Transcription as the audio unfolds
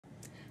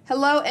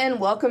Hello and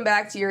welcome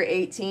back to your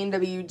 18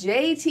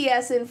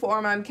 WJTS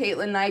in.form. I'm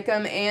Kaitlyn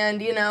Neukam,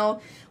 and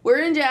we're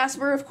in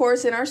Jasper, of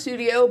course, in our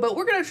studio, but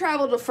we're going to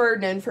travel to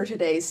Ferdinand for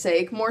today's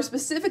sake. More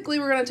specifically,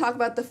 we're going to talk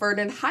about the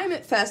Ferdinand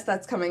Heimatfest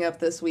that's coming up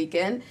this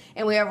weekend,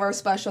 and we have our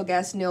special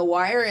guest, Neil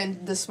Weyer,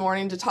 in this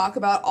morning to talk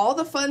about all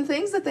the fun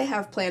things that they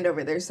have planned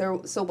over there,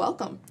 so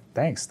welcome.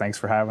 Thanks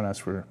for having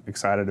us. We're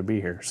excited to be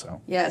here. So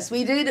yes,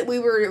 we did. We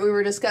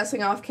were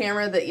discussing off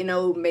camera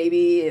that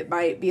maybe it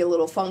might be a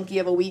little funky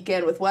of a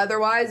weekend with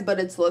weather-wise, but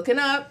it's looking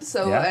up.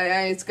 So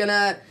yeah. It's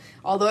gonna,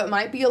 although it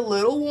might be a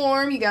little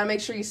warm, you gotta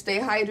make sure you stay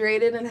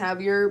hydrated and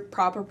have your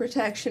proper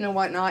protection and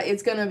whatnot.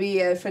 It's gonna be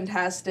a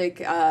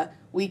fantastic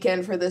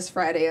weekend for this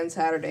Friday and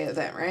Saturday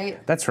event,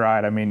 right? That's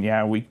right. I mean,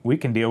 yeah, we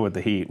can deal with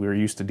the heat. We were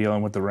used to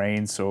dealing with the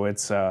rain, so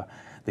it's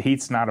the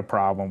heat's not a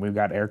problem. We've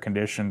got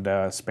air-conditioned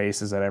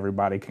spaces that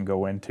everybody can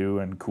go into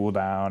and cool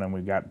down, and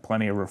we've got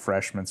plenty of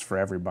refreshments for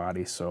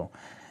everybody. So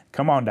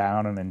come on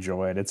down and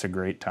enjoy it. It's a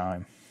great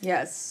time.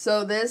 Yes.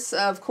 So this,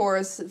 of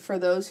course, for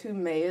those who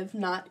may have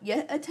not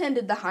yet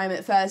attended the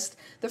Heimatfest,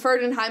 the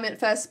Ferdinand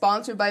Heimatfest,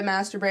 sponsored by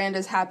Master Brand,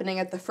 is happening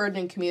at the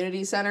Ferdinand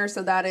Community Center.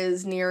 So that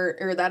is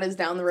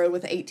down the road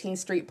with 18th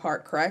Street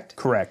Park, correct?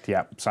 Correct.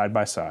 Yeah, side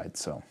by side.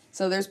 So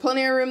there's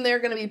plenty of room there.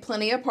 Going to be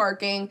plenty of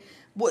parking.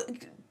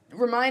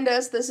 Remind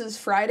us, this is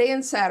Friday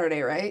and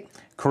Saturday, right?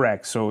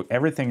 Correct. So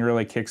everything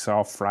really kicks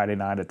off Friday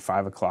night at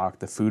 5 o'clock.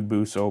 The food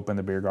booths open.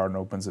 The beer garden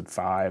opens at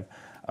 5.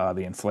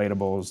 The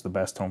inflatables, the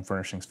Best Home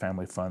Furnishings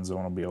Family Fun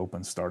Zone will be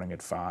open starting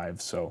at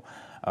 5. So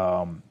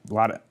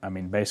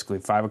basically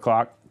 5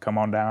 o'clock, come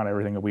on down.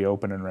 Everything will be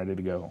open and ready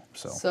to go.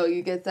 So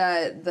you get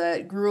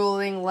that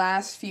grueling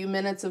last few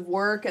minutes of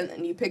work, and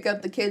then you pick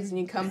up the kids and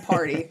you come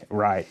party.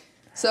 Right.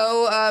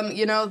 So,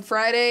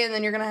 Friday, and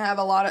then you're going to have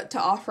a lot to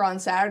offer on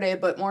Saturday,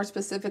 but more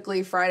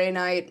specifically Friday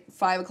night,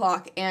 5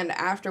 o'clock, and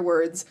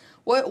afterwards.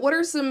 What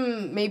are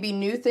some maybe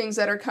new things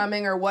that are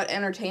coming, or what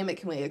entertainment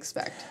can we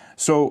expect?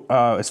 So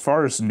as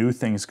far as new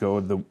things go,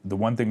 the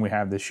one thing we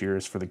have this year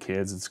is for the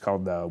kids. It's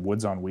called the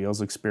Woods on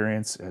Wheels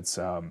experience. It's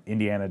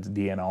Indiana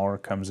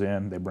DNR comes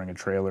in. They bring a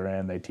trailer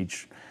in. They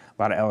teach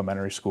a lot of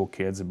elementary school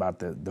kids about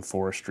the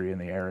forestry in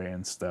the area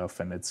and stuff,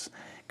 and it's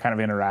kind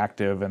of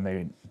interactive, and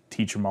they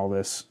teach them all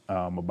this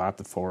about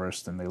the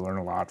forest, and they learn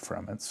a lot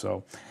from it.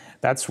 So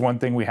that's one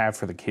thing we have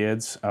for the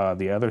kids.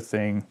 The other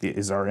thing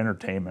is our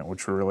entertainment,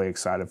 which we're really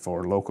excited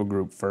for. Local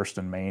group First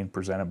and Main,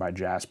 presented by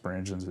Jasper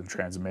Engines and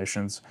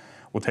Transmissions.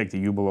 We'll take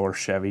the Jubilee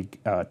Chevy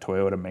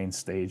Toyota main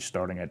stage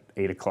starting at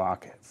 8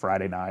 o'clock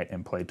Friday night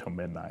and play till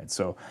midnight.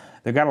 So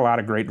they've got a lot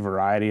of great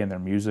variety in their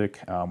music.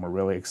 We're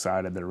really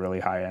excited. They're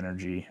really high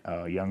energy,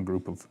 young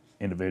group of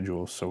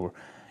individuals. So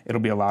it'll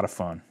be a lot of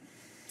fun.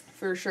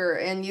 For sure.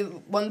 And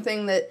one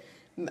thing that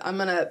I'm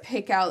going to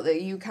pick out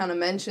that you kind of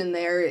mentioned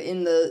there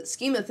in the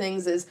scheme of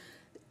things is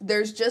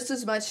there's just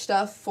as much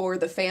stuff for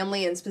the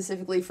family and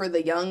specifically for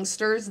the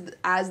youngsters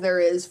as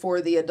there is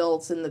for the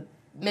adults and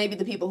maybe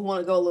the people who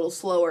want to go a little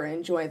slower and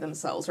enjoy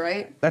themselves,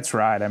 right? That's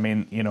right. I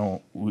mean,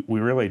 we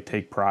really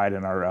take pride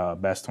in our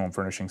Best Home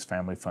Furnishings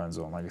Family Fun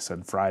Zone. Like I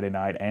said, Friday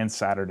night and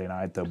Saturday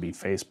night, there'll be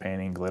face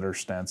painting, glitter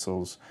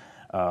stencils.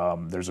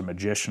 There's a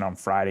magician on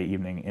Friday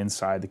evening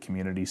inside the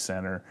community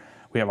center.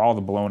 We have all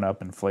the blown up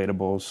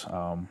inflatables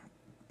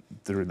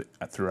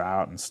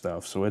throughout and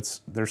stuff. So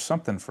there's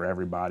something for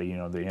everybody,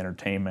 the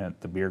entertainment,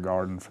 the beer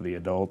garden for the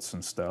adults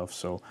and stuff.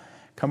 So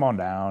come on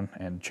down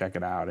and check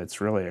it out.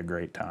 It's really a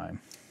great time.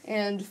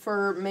 And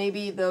for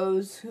maybe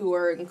those who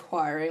are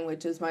inquiring,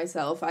 which is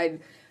myself,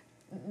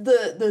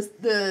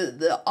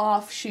 the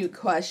offshoot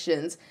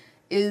questions,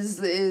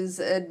 is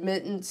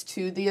admittance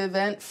to the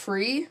event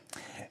free?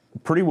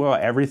 Pretty well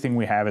everything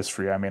we have is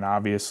free. I mean,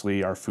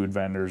 obviously our food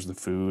vendors, the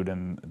food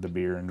and the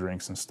beer and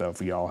drinks and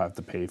stuff, we all have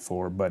to pay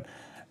for, but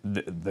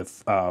the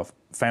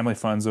Family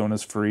Fun Zone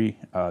is free.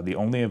 The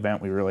only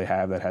event we really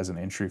have that has an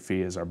entry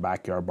fee is our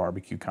backyard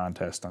barbecue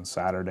contest on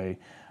Saturday.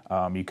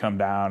 You come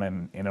down,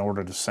 and in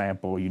order to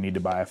sample, you need to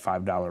buy a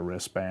 $5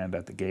 wristband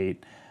at the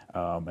gate,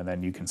 and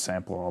then you can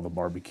sample all the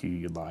barbecue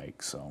you'd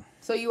like. So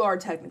you are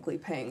technically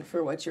paying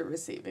for what you're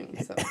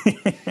receiving. So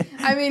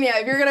I mean, yeah,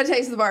 if you're gonna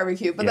taste the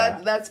barbecue, but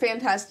that's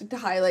fantastic to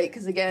highlight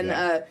because again,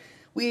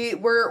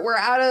 we're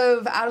out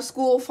of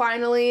school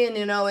finally, and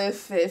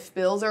if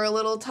bills are a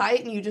little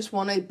tight and you just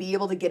want to be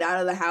able to get out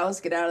of the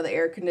house, get out of the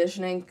air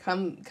conditioning,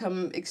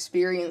 come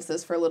experience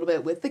this for a little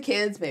bit with the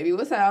kids, maybe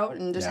without,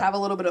 and just have a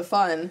little bit of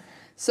fun.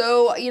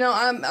 So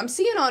I'm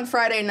seeing on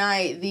Friday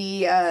night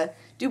the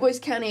Dubois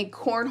County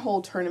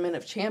Cornhole Tournament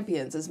of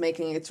Champions is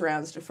making its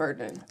rounds to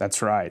Ferdinand.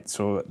 That's right.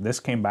 So this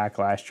came back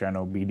last year. I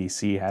know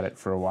BDC had it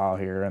for a while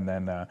here, and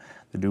then the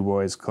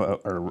Dubois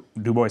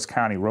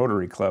County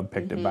Rotary Club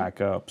picked it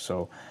back up.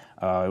 So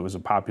it was a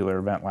popular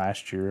event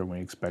last year, and we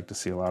expect to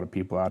see a lot of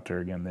people out there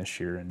again this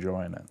year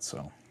enjoying it.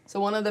 So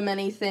one of the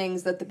many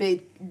things that the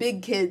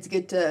big kids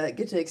get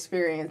to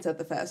experience at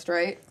the fest,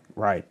 right?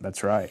 Right,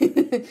 that's right.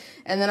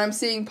 And then I'm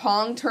seeing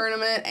Pong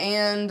tournament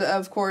and,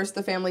 of course,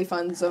 the family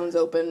fun zones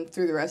open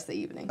through the rest of the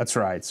evening. That's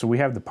right. So we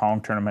have the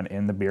Pong tournament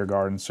in the beer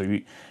garden. So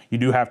you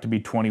do have to be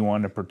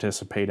 21 to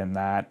participate in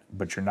that,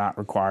 but you're not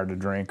required to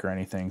drink or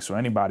anything. So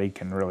anybody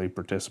can really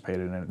participate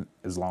in it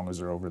as long as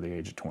they're over the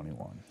age of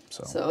 21.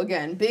 So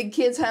again, big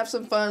kids have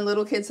some fun,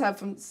 little kids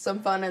have some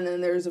fun, and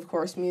then there's, of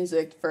course,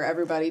 music for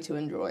everybody to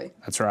enjoy.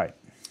 That's right.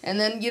 And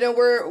then,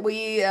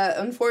 we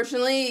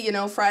unfortunately,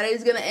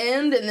 Friday's going to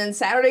end, and then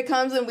Saturday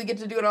comes and we get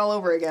to do it all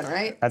over again,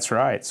 right? That's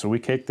right. So we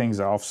kick things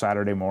off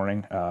Saturday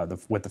morning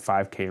with the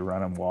 5K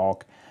run and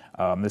walk.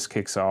 This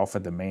kicks off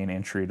at the main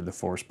entry to the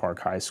Forest Park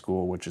High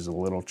School, which is a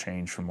little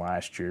change from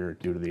last year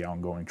due to the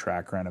ongoing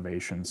track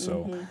renovations.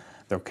 So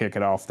they'll kick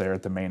it off there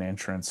at the main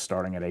entrance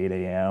starting at 8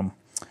 a.m.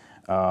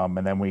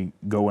 And then we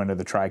go into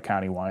the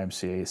Tri-County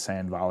YMCA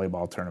Sand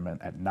Volleyball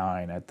Tournament at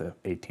 9 at the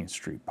 18th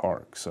Street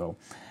Park. So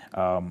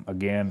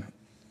again,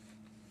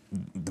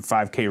 the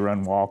 5K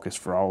run walk is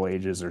for all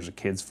ages. There's a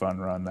kids fun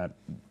run that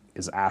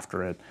is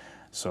after it.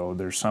 So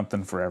there's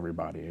something for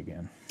everybody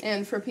again.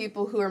 And for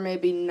people who are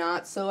maybe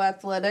not so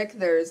athletic,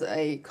 there's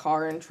a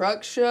car and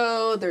truck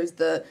show.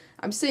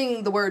 I'm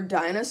seeing the word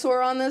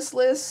dinosaur on this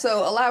list.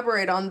 So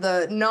elaborate on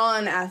the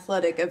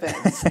non-athletic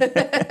events.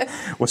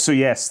 Well, so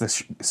yes, the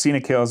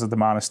Scenic Hills at the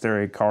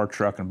Monastery Car,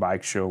 Truck, and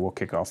Bike Show will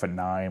kick off at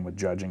 9 with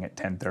judging at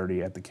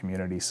 10:30 at the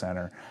Community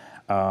Center.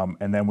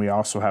 And then we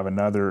also have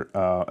another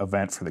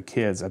event for the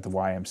kids at the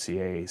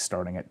YMCA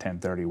starting at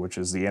 10:30, which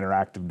is the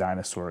Interactive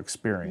Dinosaur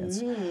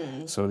Experience.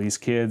 So these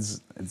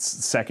kids, it's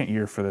the second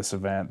year for this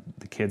event.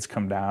 The kids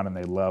come down and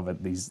they love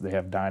it. They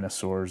have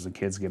dinosaurs. The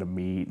kids get to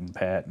meet and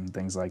pet and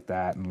things like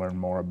that and learn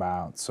more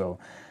about. So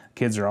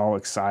kids are all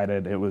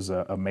excited. It was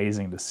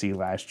amazing to see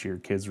last year.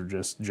 Kids were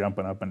just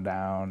jumping up and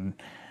down,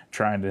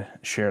 trying to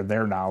share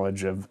their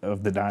knowledge of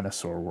the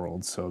dinosaur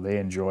world. So they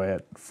enjoy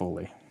it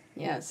fully.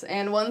 Yes,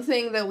 and one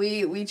thing that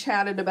we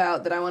chatted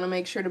about that I want to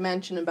make sure to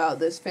mention about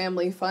this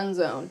family fun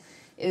zone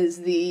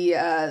is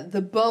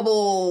the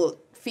bubble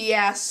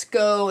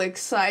fiasco,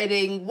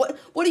 exciting.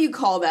 What do you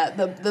call that?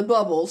 The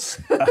bubbles.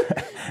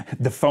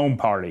 The foam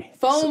party.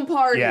 Foam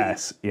party.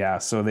 Yes, yeah.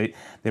 So they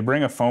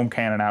bring a foam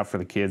cannon out for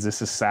the kids.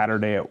 This is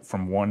Saturday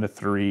from 1 to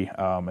 3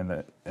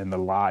 in the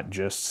lot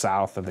just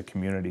south of the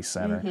community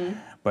center.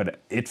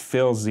 But it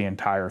fills the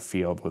entire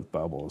field with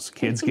bubbles.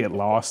 Kids get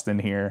lost in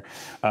here.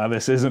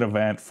 This is an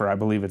event for, I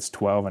believe it's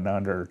 12 and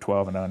under.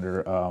 12 and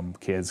under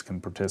kids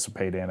can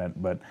participate in it.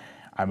 But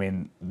I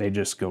mean, they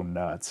just go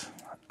nuts.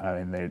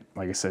 I mean,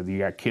 like I said, you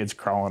got kids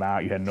crawling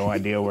out. You had no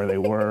idea where they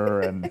were,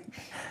 and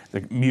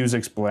the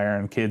music's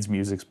blaring, kids'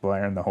 music's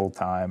blaring the whole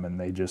time, and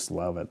they just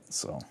love it.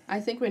 So I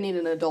think we need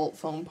an adult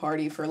foam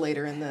party for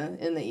later in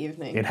the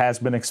evening. It has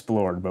been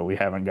explored, but we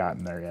haven't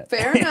gotten there yet.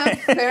 Fair enough.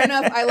 Fair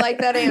enough. I like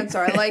that answer.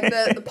 I like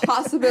the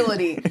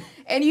possibility.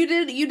 And you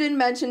did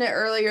mention it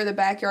earlier. The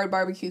backyard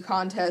barbecue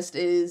contest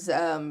is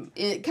kind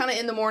of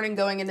in the morning,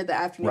 going into the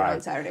afternoon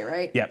on Saturday,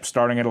 right? Yep.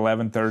 Starting at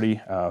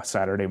 11:30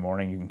 Saturday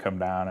morning, you can come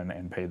down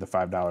and pay the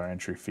 $5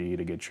 entry fee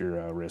to get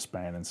your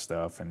wristband and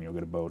stuff, and you'll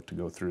get a boat to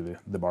go through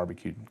the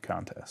barbecue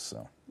contest.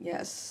 So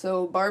yes.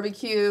 So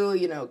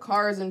barbecue,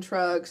 cars and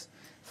trucks.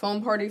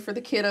 Foam party for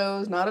the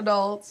kiddos, not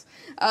adults.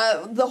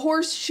 The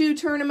horseshoe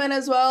tournament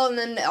as well, and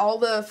then all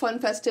the fun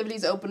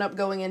festivities open up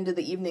going into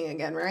the evening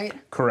again, right?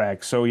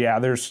 Correct. So yeah,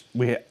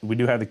 we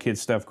do have the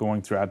kids stuff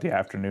going throughout the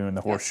afternoon.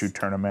 The horseshoe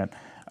tournament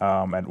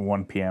at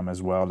 1 p.m.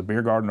 as well. The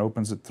beer garden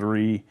opens at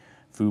 3.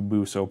 Food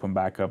booths open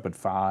back up at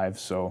 5.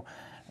 So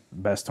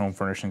Best Home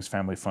Furnishings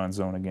Family Fun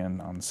Zone again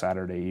on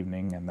Saturday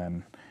evening, and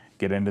then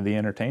get into the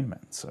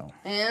entertainment. So,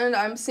 and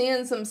I'm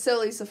seeing some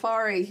silly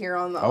safari here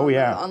on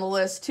the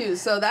list too.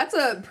 So that's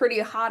a pretty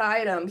hot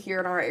item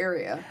here in our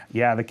area.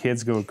 Yeah, the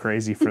kids go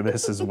crazy for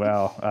this as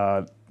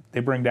well.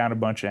 They bring down a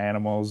bunch of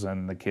animals,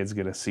 and the kids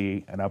get to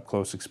see an up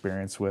close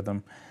experience with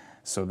them.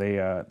 So they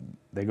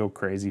go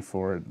crazy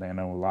for it. I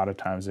know a lot of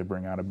times they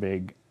bring out a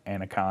big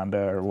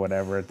anaconda or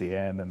whatever at the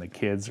end, and the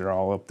kids are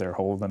all up there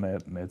holding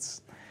it, and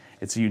it's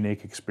a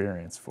unique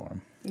experience for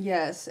them.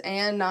 Yes,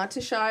 and not to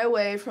shy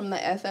away from the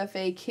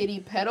FFA Kiddie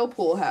Pedal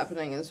Pool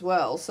happening as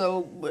well.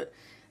 So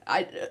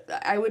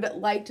I would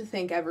like to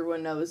think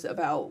everyone knows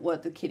about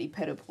what the Kiddie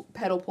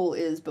Pedal Pool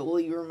is, but will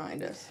you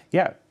remind us?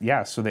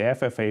 Yeah. So the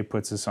FFA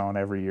puts this on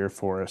every year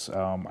for us.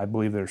 I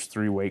believe there's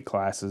 3 weight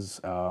classes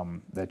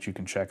that you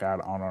can check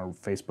out on our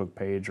Facebook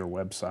page or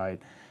website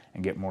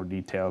and get more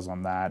details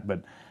on that.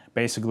 But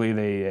basically,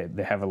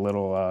 they have a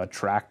little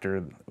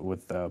tractor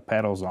with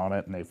pedals on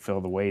it, and they fill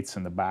the weights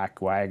in the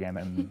back wagon,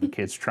 and the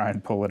kids try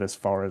and pull it as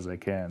far as they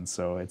can.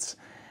 So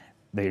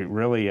they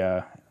really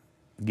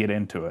get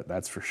into it,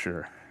 that's for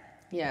sure.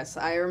 Yes,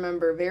 I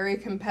remember very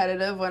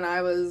competitive when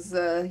I was,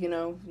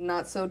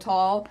 not so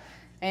tall,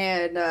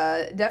 and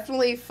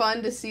definitely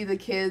fun to see the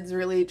kids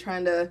really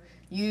trying to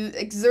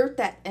exert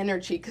that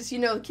energy, because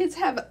kids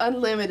have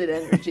unlimited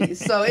energy.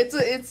 So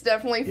it's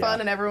definitely fun,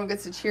 and everyone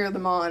gets to cheer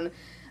them on.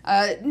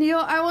 Neil,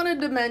 I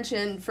wanted to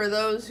mention, for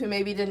those who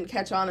maybe didn't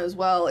catch on as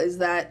well, is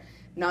that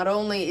not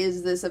only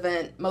is this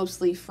event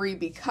mostly free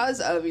because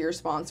of your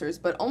sponsors,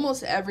 but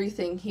almost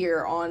everything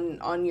here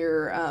on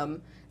your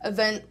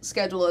event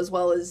schedule, as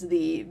well as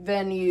the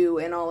venue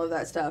and all of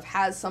that stuff,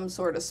 has some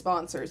sort of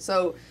sponsor.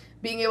 So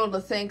being able to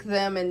thank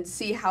them and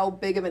see how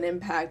big of an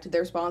impact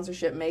their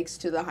sponsorship makes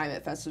to the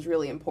Heimatfest is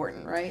really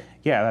important, right?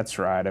 Yeah, that's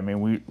right. I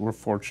mean, we're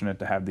fortunate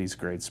to have these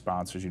great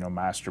sponsors. You know,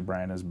 Master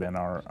Brand has been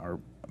our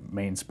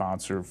main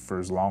sponsor for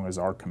as long as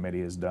our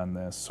committee has done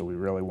this, so we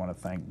really want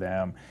to thank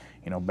them.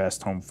 You know,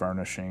 Best Home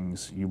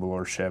Furnishings,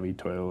 Ubelor, Chevy,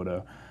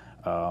 Toyota,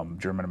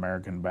 German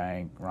American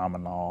Bank,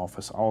 Ramen Law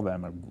Office, all of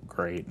them are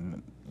great,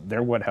 and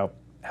they're what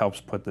helps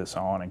put this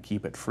on and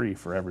keep it free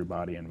for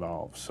everybody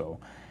involved. So,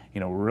 you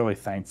know, we're really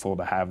thankful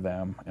to have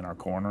them in our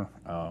corner,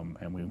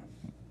 and we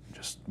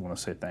just want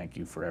to say thank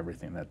you for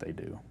everything that they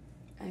do.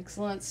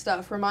 Excellent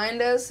stuff.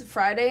 Remind us,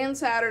 Friday and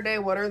Saturday,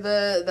 what are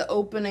the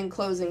open and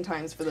closing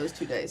times for those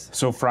 2 days?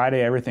 So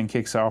Friday, everything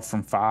kicks off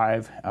from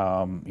 5.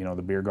 You know,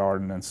 the beer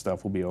garden and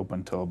stuff will be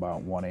open till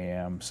about 1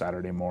 a.m.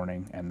 Saturday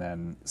morning. And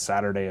then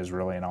Saturday is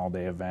really an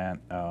all-day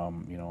event,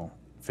 you know,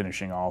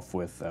 finishing off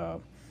with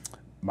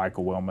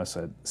Michael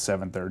Wilmus at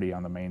 7:30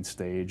 on the main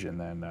stage, and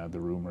then the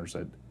Rumors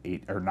at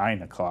 8 or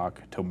 9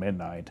 o'clock till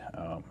midnight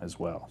as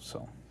well.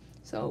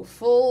 So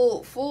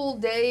full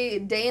day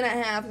and a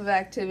half of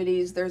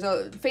activities. There's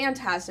a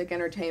fantastic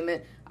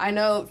entertainment. I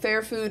know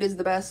fair food is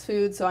the best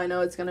food, so I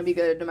know it's going to be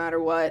good no matter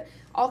what.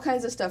 All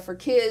kinds of stuff for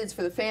kids,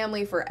 for the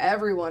family, for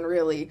everyone,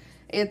 really.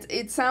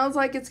 It sounds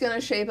like it's going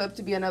to shape up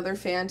to be another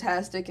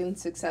fantastic and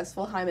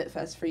successful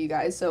Heimatfest for you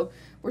guys. So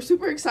we're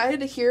super excited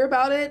to hear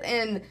about it.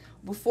 And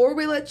before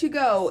we let you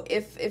go,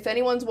 if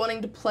anyone's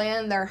wanting to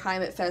plan their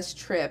Heimatfest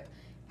trip,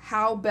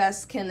 how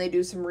best can they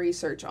do some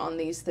research on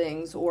these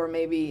things, or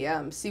maybe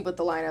see what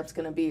the lineup's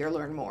going to be, or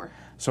learn more?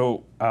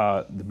 So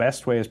the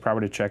best way is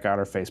probably to check out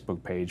our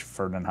Facebook page,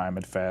 Ferdinand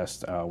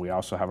Heimatfest. We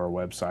also have our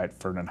website,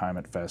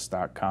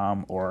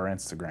 ferdinandheimatfest.com, or our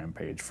Instagram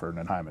page,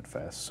 Ferdinand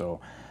Heimatfest. So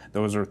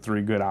those are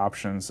 3 good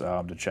options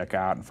to check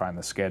out and find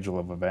the schedule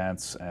of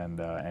events and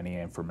any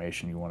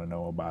information you want to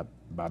know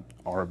about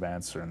our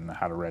events and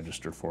how to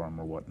register for them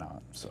or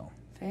whatnot. So.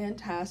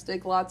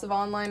 Fantastic. Lots of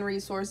online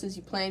resources.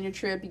 You plan your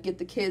trip, you get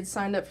the kids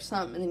signed up for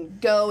something, and then you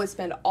go and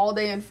spend all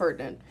day in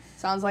Ferdinand.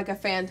 Sounds like a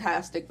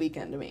fantastic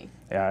weekend to me.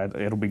 Yeah,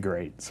 it'll be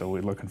great. So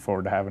we're looking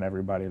forward to having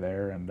everybody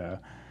there and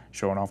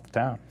showing off the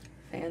town.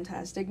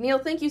 Fantastic. Neil,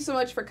 thank you so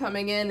much for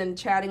coming in and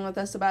chatting with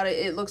us about it.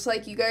 It looks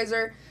like you guys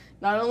are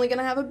not only going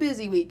to have a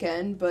busy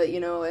weekend, but, you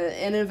know,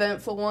 an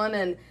eventful one,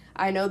 and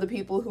I know the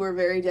people who are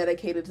very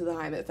dedicated to the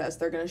Heimatfest.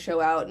 They're going to show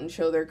out and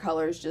show their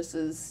colors just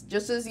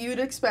as you'd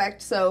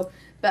expect. So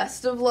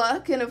best of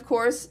luck, and of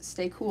course,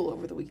 stay cool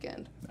over the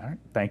weekend. All right.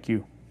 Thank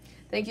you.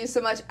 Thank you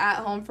so much at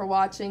home for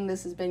watching.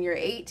 This has been your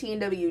 18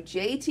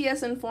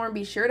 WJTS in.form.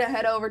 Be sure to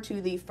head over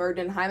to the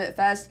Ferdinand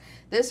Heimatfest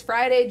this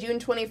Friday, June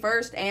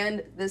 21st,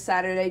 and this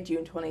Saturday,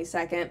 June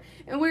 22nd.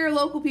 And we are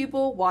local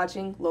people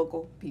watching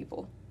local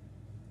people.